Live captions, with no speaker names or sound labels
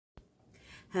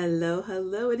Hello,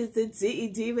 hello. It is the DE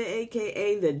Diva,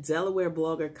 aka the Delaware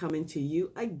blogger, coming to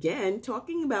you again,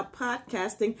 talking about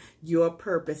podcasting your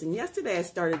purpose. And yesterday I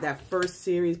started that first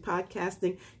series,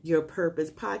 Podcasting Your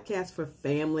Purpose, podcast for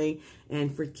family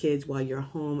and for kids while you're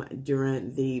home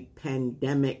during the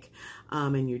pandemic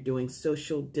and you're doing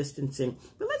social distancing.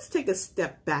 But let's take a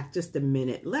step back just a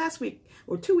minute. Last week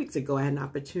or 2 weeks ago, I had an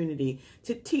opportunity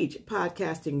to teach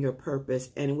Podcasting Your Purpose,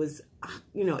 and it was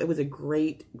a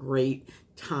great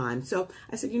time. So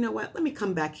I said, you know what, let me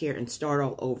come back here and start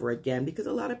all over again, because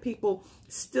a lot of people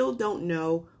still don't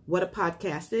know what a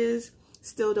podcast is,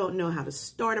 still don't know how to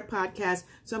start a podcast.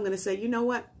 So I'm going to say, you know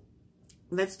what?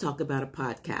 Let's talk about a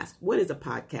podcast. What is a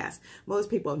podcast? Most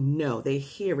people know, they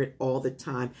hear it all the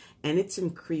time, and it's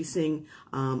increasing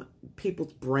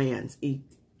people's brands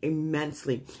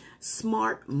immensely.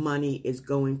 Smart money is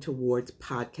going towards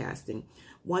podcasting.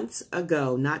 Once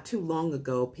ago, not too long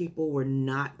ago, people were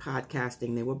not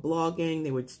podcasting. They were blogging. They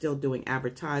were still doing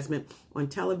advertisement on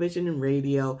television and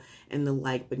radio and the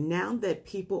like. But now that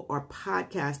people are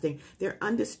podcasting, they're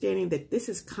understanding that this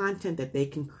is content that they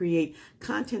can create,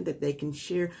 content that they can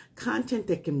share, content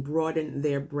that can broaden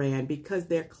their brand, because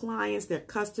their clients, their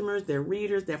customers, their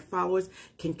readers, their followers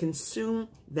can consume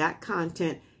that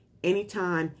content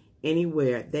anytime,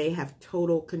 anywhere. They have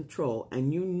total control,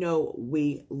 and you know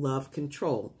we love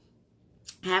control.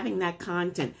 Having that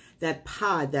content, that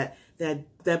pod,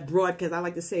 that broadcast, I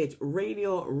like to say it's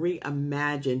radio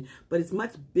reimagined, but it's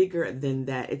much bigger than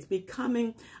that. It's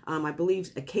becoming, I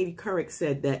believe Katie Couric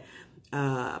said that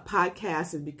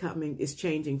podcast is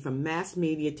changing from mass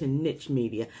media to niche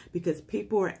media, because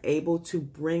people are able to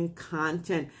bring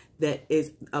content that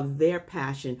is of their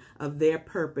passion, of their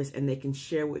purpose, and they can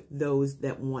share with those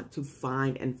that want to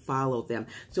find and follow them.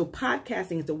 So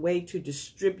podcasting is a way to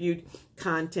distribute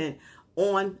content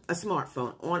on a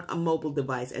smartphone, on a mobile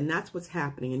device, and that's what's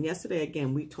happening. And yesterday,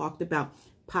 again, we talked about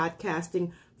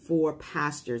podcasting for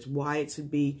pastors, why it should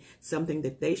be something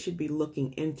that they should be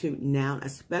looking into now,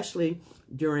 especially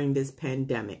during this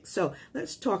pandemic. So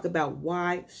let's talk about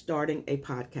why starting a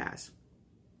podcast.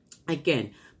 Again,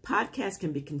 podcasts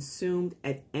can be consumed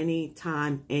at any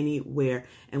time, anywhere.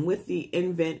 And with the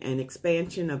invent and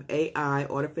expansion of AI,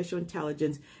 artificial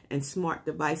intelligence, and smart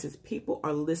devices, people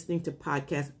are listening to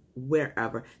podcasts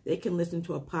wherever. They can listen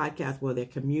to a podcast while they're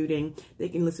commuting. They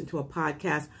can listen to a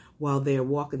podcast while they're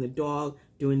walking the dog,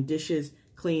 doing dishes,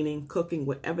 cleaning, cooking,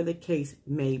 whatever the case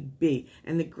may be.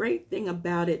 And the great thing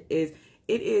about it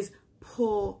is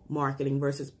pull marketing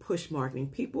versus push marketing.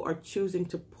 People are choosing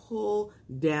to pull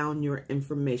down your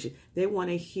information. They want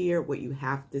to hear what you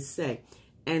have to say.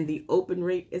 And the open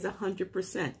rate is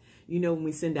 100%. You know, when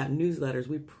we send out newsletters,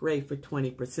 we pray for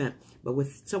 20%. But when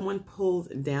someone pulls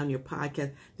down your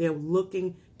podcast, they're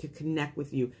looking to connect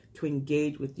with you, to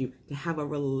engage with you, to have a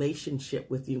relationship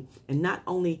with you. And not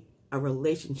only a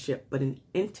relationship, but an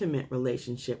intimate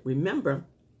relationship. Remember,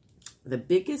 the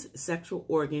biggest sexual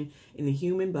organ in the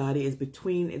human body is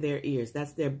between their ears.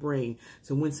 That's their brain.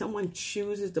 So when someone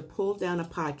chooses to pull down a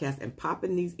podcast and pop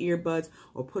in these earbuds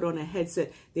or put on a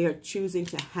headset, they are choosing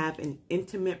to have an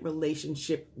intimate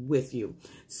relationship with you.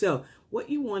 So what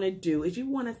you want to do is you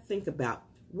want to think about,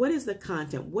 what is the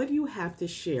content? What do you have to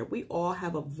share? We all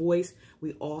have a voice.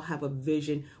 We all have a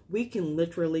vision. We can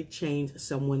literally change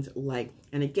someone's life.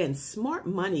 And again, smart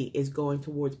money is going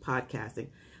towards podcasting.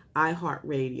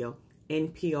 iHeartRadio,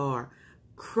 NPR,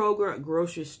 Kroger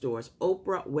grocery stores,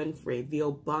 Oprah Winfrey, the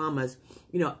Obamas,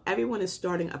 everyone is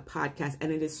starting a podcast,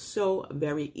 and it is so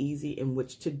very easy in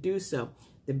which to do so.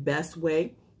 The best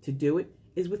way to do it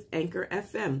is with Anchor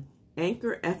FM.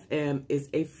 Anchor FM is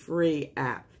a free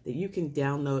app that you can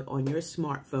download on your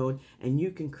smartphone, and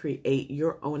you can create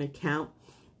your own account.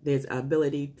 There's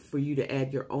ability for you to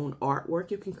add your own artwork.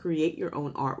 You can create your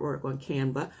own artwork on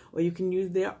Canva, or you can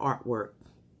use their artwork,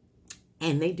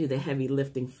 and they do the heavy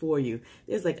lifting for you.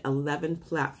 There's like 11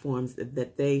 platforms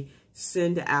that they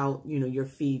send out, your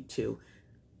feed to.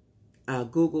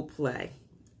 Google Play,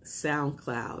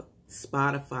 SoundCloud,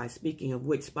 Spotify. Speaking of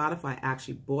which, Spotify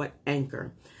actually bought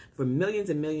Anchor for millions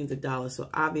and millions of dollars. So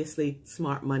obviously,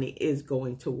 smart money is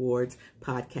going towards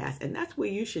podcasts. And that's where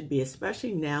you should be,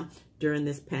 especially now during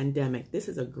this pandemic. This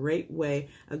is a great way,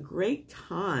 a great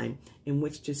time in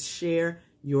which to share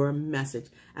your message.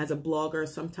 As a blogger,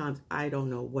 sometimes I don't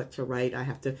know what to write. I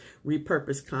have to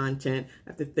repurpose content.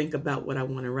 I have to think about what I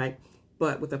want to write.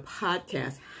 But with a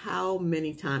podcast, how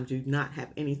many times do you not have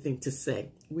anything to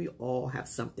say? We all have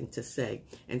something to say.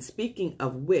 And speaking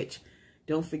of which,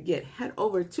 don't forget, head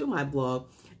over to my blog,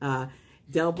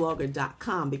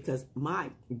 delblogger.com, because my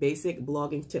basic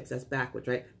blogging tips, that's backwards,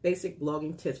 right? Basic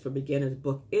blogging tips for beginners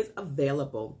book is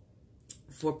available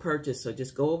for purchase. So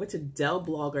just go over to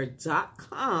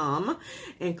dellblogger.com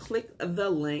and click the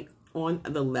link on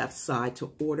the left side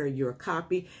to order your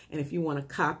copy. And if you want a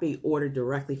copy ordered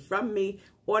directly from me,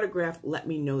 autographed, let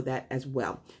me know that as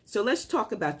well. So let's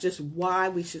talk about just why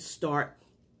we should start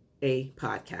a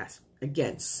podcast.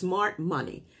 Again, smart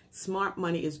money. Smart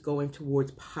money is going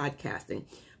towards podcasting.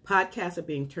 Podcasts are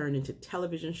being turned into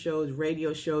television shows,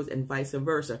 radio shows, and vice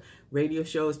versa. Radio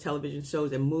shows, television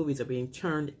shows, and movies are being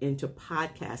turned into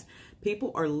podcasts.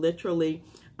 People are literally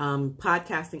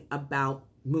podcasting about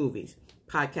movies,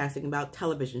 podcasting about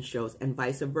television shows, and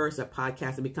vice versa.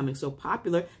 Podcasts are becoming so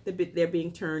popular that they're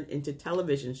being turned into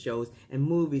television shows and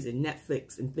movies and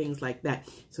Netflix and things like that.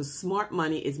 So smart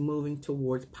money is moving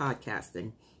towards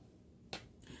podcasting.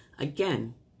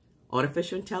 Again,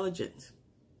 artificial intelligence.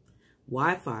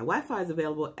 Wi-Fi. Wi-Fi is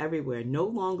available everywhere. No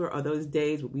longer are those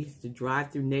days where we used to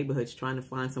drive through neighborhoods trying to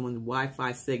find someone's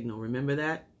Wi-Fi signal. Remember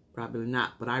that? Probably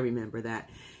not, but I remember that.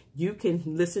 You can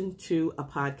listen to a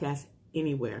podcast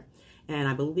anywhere. And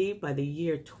I believe by the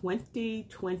year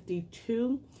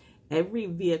 2022, every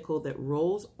vehicle that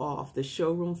rolls off the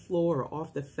showroom floor or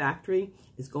off the factory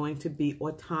is going to be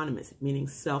autonomous, meaning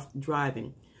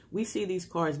self-driving. We see these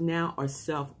cars now are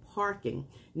self-parking.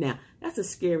 Now, that's a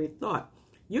scary thought.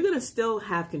 You're going to still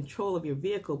have control of your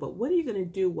vehicle, but what are you going to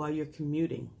do while you're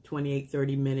commuting? 28,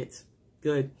 30 minutes,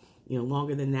 good.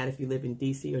 Longer than that if you live in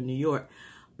DC or New York.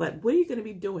 But what are you going to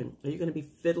be doing? Are you going to be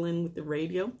fiddling with the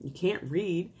radio? You can't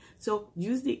read. So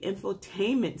use the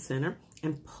infotainment center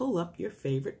and pull up your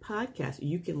favorite podcast.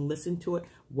 You can listen to it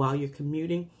while you're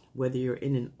commuting, whether you're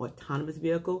in an autonomous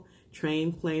vehicle,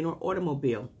 train, plane, or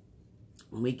automobile.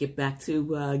 When we get back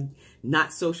to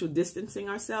not social distancing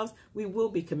ourselves, we will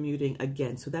be commuting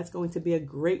again. So that's going to be a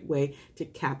great way to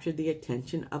capture the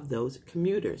attention of those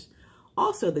commuters.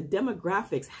 Also, the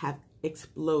demographics have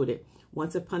exploded.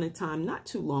 Once upon a time, not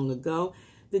too long ago,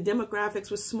 the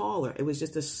demographics were smaller. It was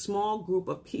just a small group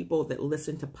of people that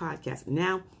listened to podcasts.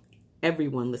 Now,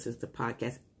 everyone listens to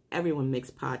podcasts. Everyone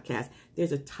makes podcasts.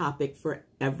 There's a topic for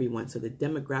everyone. So the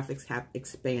demographics have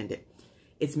expanded.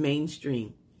 It's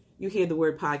mainstream. You hear the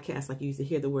word podcast like you used to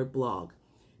hear the word blog.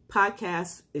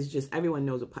 Podcast is just, everyone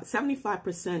knows what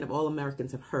 75% of all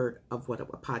Americans have heard of what a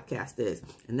podcast is.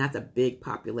 And that's a big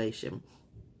population.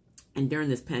 And during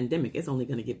this pandemic, it's only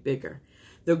going to get bigger.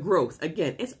 The growth,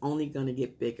 again, it's only going to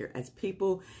get bigger as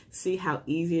people see how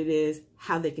easy it is,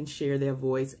 how they can share their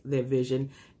voice, their vision,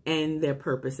 and their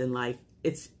purpose in life.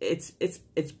 It's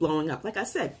blowing up. Like I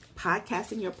said,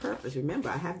 podcasting your purpose. Remember,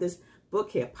 I have this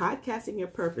book here, Podcasting Your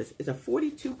Purpose. It's a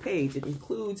 42-page. It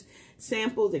includes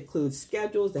samples, it includes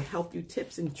schedules to help you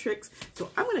tips and tricks. So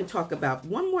I'm going to talk about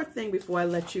one more thing before I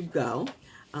let you go,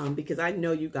 because I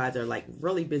know you guys are like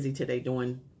really busy today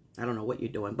doing, I don't know what you're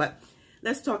doing, but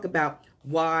let's talk about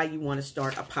why you want to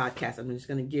start a podcast. I'm just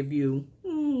going to give you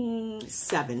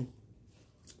seven.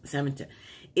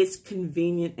 It's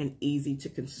convenient and easy to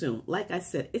consume. Like I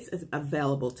said, it's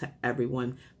available to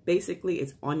everyone. Basically,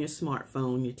 it's on your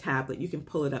smartphone, your tablet. You can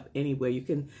pull it up anywhere. You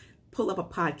can pull up a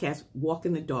podcast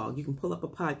walking the dog. You can pull up a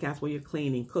podcast while you're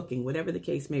cleaning, cooking, whatever the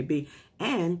case may be.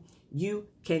 And you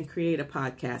can create a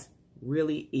podcast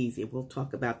really easy. We'll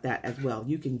talk about that as well.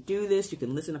 You can do this. You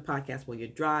can listen to podcasts while you're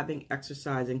driving,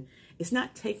 exercising. It's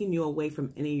not taking you away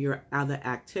from any of your other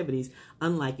activities.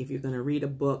 Unlike if you're going to read a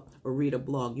book or read a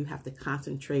blog, you have to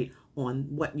concentrate on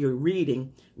what you're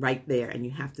reading right there. And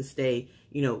you have to stay,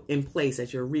 in place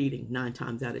as you're reading 9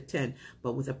 times out of 10.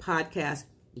 But with a podcast,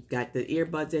 you've got the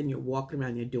earbuds in, you're walking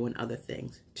around, you're doing other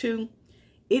things. 2,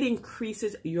 it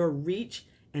increases your reach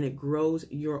and it grows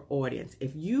your audience.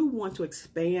 If you want to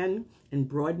expand and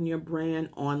broaden your brand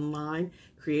online,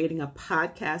 creating a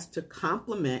podcast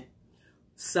to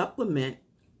supplement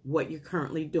what you're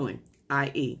currently doing,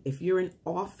 i.e., if you're an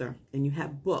author and you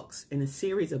have books and a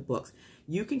series of books,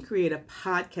 you can create a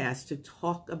podcast to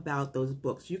talk about those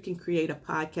books. You can create a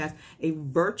podcast, a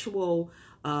virtual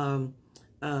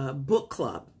book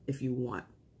club if you want.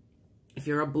 If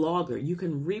you're a blogger, you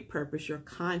can repurpose your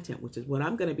content, which is what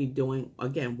I'm going to be doing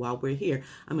again while we're here.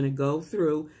 I'm going to go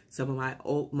through some of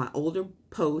my older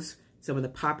posts, some of the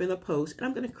popular posts, and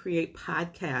I'm going to create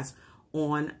podcasts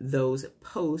on those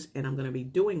posts. And I'm going to be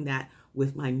doing that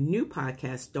with my new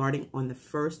podcast starting on the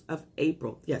 1st of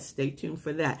April. Yes, stay tuned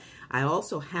for that. I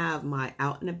also have my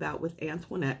Out and About with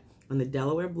Antoinette on the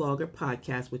Delaware Blogger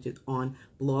podcast, which is on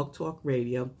Blog Talk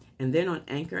Radio. And then on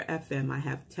Anchor FM, I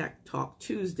have Tech Talk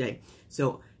Tuesday.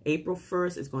 So April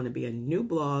 1st is going to be a new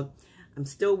blog. I'm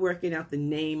still working out the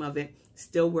name of it,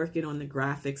 still working on the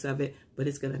graphics of it, but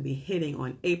it's going to be hitting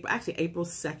on April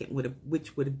 2nd,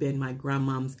 which would have been my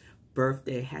grandmom's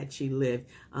birthday had she lived.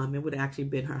 It would have actually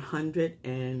been her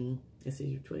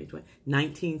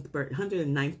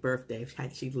 109th birthday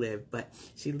had she lived, but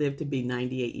she lived to be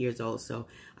 98 years old, so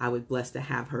I was blessed to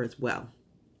have her as well.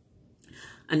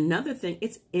 Another thing,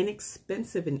 it's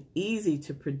inexpensive and easy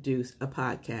to produce a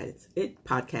podcast.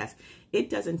 It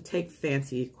doesn't take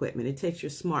fancy equipment. It takes your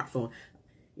smartphone.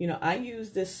 You know, I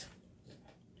use this.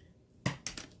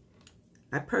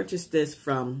 I purchased this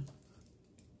from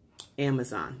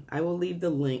Amazon. I will leave the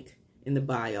link in the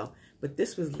bio, but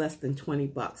this was less than 20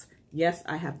 bucks. Yes,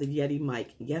 I have the Yeti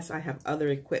mic. Yes, I have other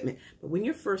equipment, but when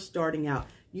you're first starting out,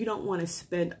 you don't want to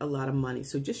spend a lot of money.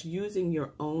 So just using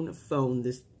your own phone,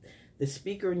 the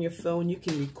speaker in your phone, you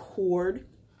can record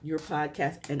your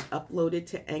podcast and upload it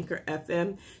to Anchor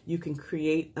FM. You can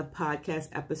create a podcast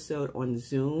episode on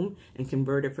Zoom and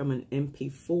convert it from an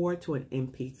MP4 to an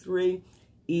MP3.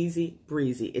 Easy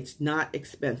breezy. It's not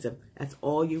expensive. That's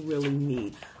all you really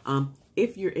need.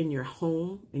 If you're in your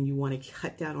home and you want to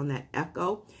cut down on that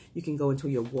echo, you can go into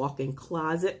your walk-in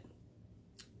closet.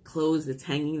 Clothes that's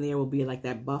hanging there will be like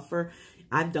that buffer.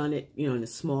 I've done it, you know, in a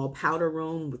small powder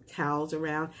room with towels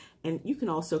around. And you can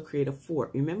also create a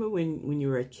fort. Remember when you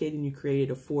were a kid and you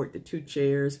created a fort, the 2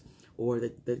 chairs or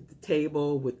the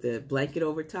table with the blanket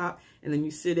over top, and then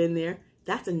you sit in there?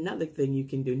 That's another thing you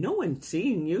can do. No one's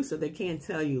seeing you, so they can't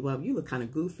tell you, well, you look kind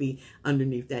of goofy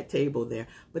underneath that table there.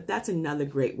 But that's another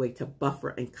great way to buffer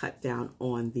and cut down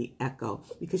on the echo,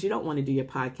 because you don't want to do your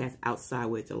podcast outside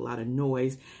where it's a lot of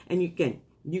noise. And you can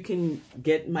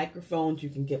get microphones, you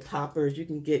can get poppers, you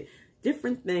can get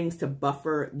different things to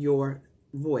buffer your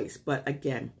voice. But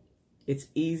again, it's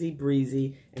easy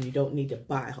breezy, and you don't need to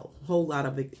buy a whole lot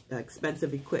of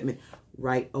expensive equipment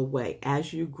right away.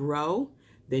 As you grow,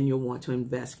 then you'll want to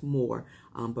invest more.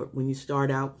 But when you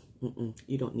start out,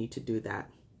 you don't need to do that.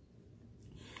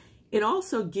 It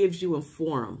also gives you a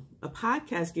forum. A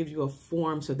podcast gives you a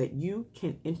forum so that you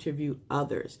can interview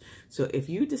others. So if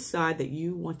you decide that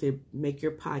you want to make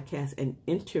your podcast an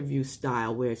interview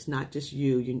style where it's not just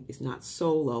you, it's not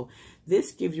solo,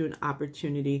 this gives you an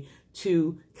opportunity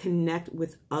to connect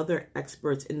with other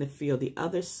experts in the field, the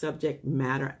other subject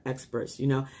matter experts. You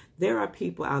know, there are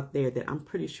people out there that I'm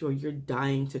pretty sure you're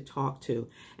dying to talk to,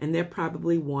 and they're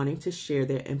probably wanting to share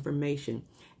their information.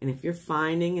 And if you're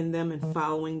finding in them and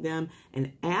following them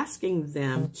and asking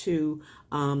them to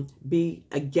be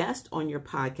a guest on your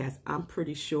podcast, I'm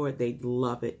pretty sure they'd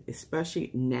love it,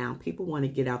 especially now. People want to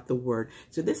get out the word.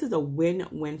 So this is a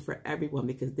win-win for everyone,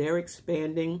 because they're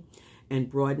expanding and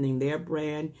broadening their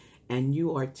brand, and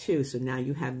you are too. So now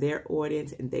you have their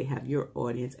audience and they have your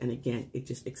audience. And again, it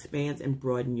just expands and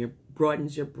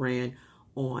broadens your brand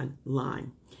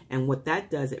online. And what that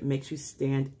does, it makes you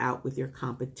stand out with your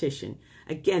competition.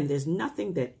 Again, there's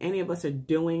nothing that any of us are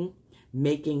doing,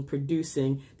 making,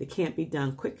 producing that can't be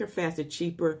done quicker, faster,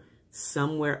 cheaper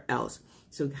somewhere else.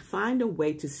 So find a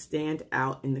way to stand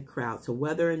out in the crowd. So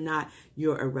whether or not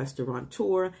you're a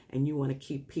restaurateur and you want to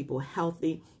keep people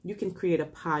healthy, you can create a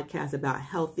podcast about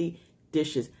healthy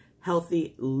dishes,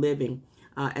 healthy living.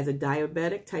 As a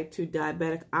diabetic, type 2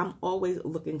 diabetic, I'm always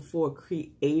looking for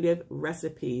creative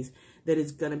recipes that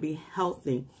is going to be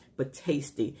healthy but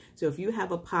tasty. So if you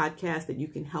have a podcast that you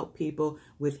can help people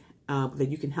with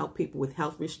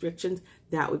health restrictions,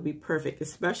 that would be perfect,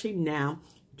 especially now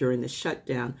during the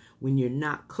shutdown when you're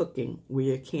not cooking, where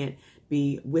you can't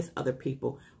be with other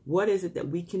people. What is it that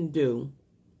we can do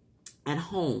at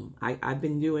home? I've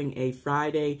been doing a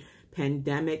Friday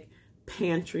pandemic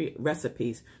pantry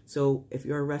recipes. So if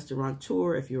you're a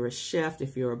restaurateur, if you're a chef,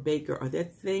 if you're a baker, are there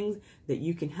things that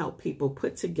you can help people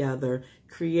put together,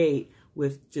 create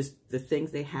with just the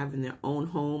things they have in their own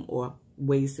home, or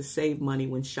ways to save money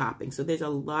when shopping? So there's a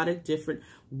lot of different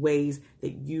ways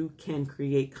that you can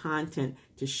create content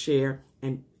to share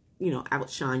and, you know,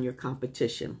 outshine your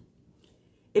competition.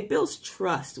 It builds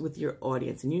trust with your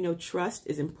audience. And you know, trust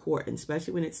is important,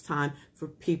 especially when it's time for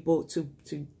people to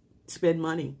spend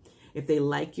money. If they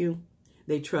like you,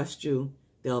 they trust you,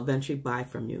 they'll eventually buy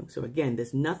from you. So again,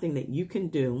 there's nothing that you can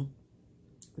do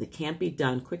that can't be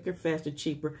done quicker, faster,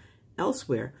 cheaper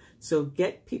elsewhere. So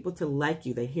get people to like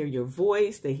you. They hear your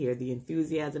voice. They hear the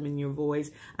enthusiasm in your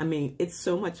voice. I mean, it's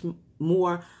so much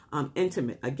more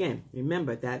intimate. Again,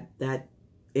 remember that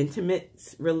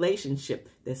intimate relationship,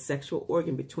 that sexual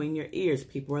organ between your ears.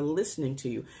 People are listening to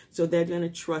you. So they're going to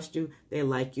trust you, they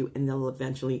like you, and they'll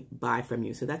eventually buy from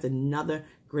you. So that's another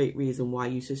great reason why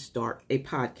you should start a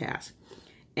podcast.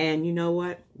 And you know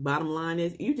what? Bottom line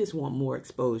is, you just want more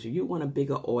exposure. You want a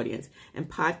bigger audience. And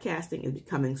podcasting is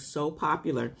becoming so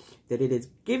popular that it is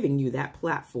giving you that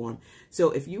platform.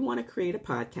 So if you want to create a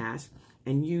podcast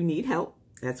and you need help,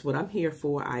 That's what I'm here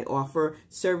for. I offer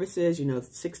services,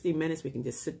 60 minutes. We can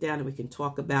just sit down and we can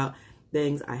talk about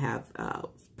things. I have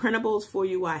printables for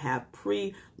you. I have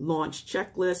pre-launch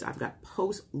checklists. I've got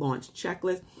post-launch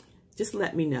checklists. Just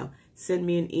let me know. Send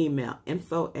me an email,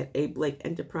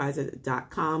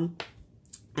 info@ablakeenterprises.com.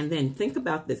 And then think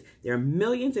about this. There are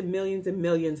millions and millions and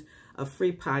millions of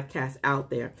free podcasts out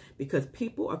there because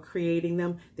people are creating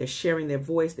them. They're sharing their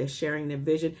voice, they're sharing their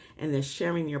vision, and they're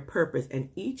sharing their purpose. And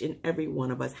each and every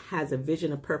one of us has a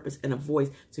vision, a purpose, and a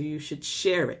voice, so you should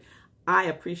share it. I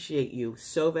appreciate you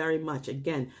so very much.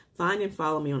 Again, find and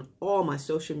follow me on all my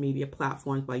social media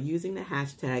platforms by using the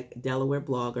hashtag Delaware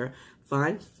Blogger.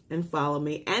 Find and follow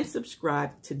me and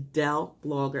subscribe to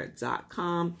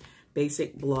delblogger.com.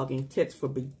 Basic blogging tips for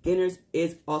beginners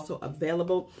is also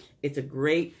available. It's a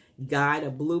great guide, a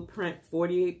blueprint,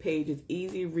 48 pages,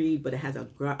 easy read, but it has a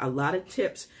lot of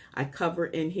tips I cover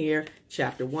in here.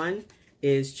 Chapter 1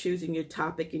 is choosing your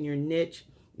topic and your niche,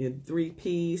 your 3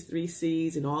 P's, 3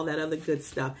 C's, and all that other good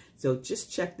stuff. So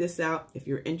just check this out. If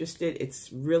you're interested,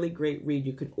 it's really great read.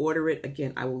 You can order it.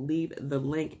 Again, I will leave the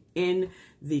link in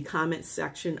the comment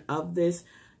section of this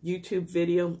YouTube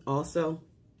video. Also,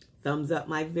 thumbs up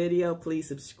my video. Please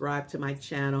subscribe to my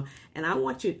channel. And I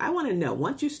want to know,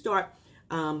 once you start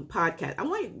podcast, I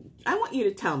want you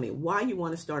to tell me why you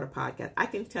want to start a podcast. I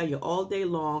can tell you all day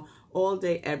long, all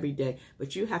day, every day,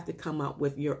 but you have to come up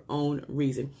with your own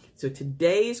reason. So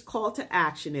today's call to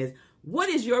action is, what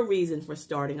is your reason for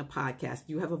starting a podcast?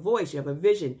 You have a voice, you have a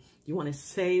vision. You want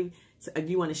to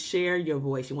you want to share your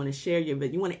voice. You want to share your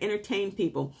vision. You want to entertain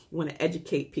people. You want to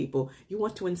educate people. You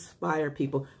want to inspire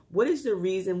people. What is the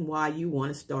reason why you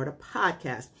want to start a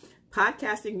podcast?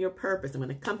 Podcasting your purpose. I'm going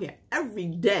to come here every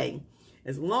day,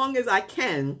 as long as I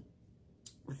can,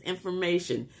 with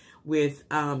information, with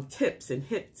tips and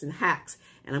hits and hacks.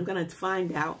 And I'm going to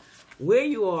find out where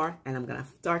you are, and I'm going to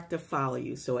start to follow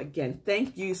you. So again,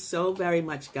 thank you so very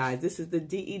much, guys. This is the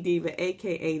DE Diva,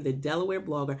 a.k.a. the Delaware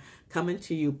Blogger, coming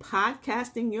to you,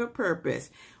 podcasting your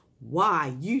purpose.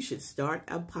 Why you should start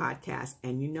a podcast.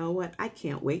 And you know what? I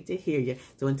can't wait to hear you.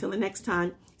 So until the next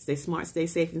time, stay smart, stay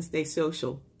safe, and stay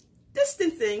social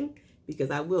distancing,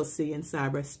 because I will see you in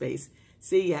cyberspace.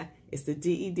 See ya. It's the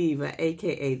DE Diva,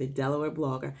 a.k.a. the Delaware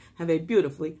Blogger. Have a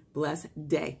beautifully blessed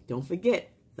day. Don't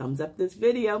forget, thumbs up this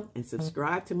video and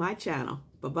subscribe to my channel.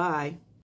 Bye-bye.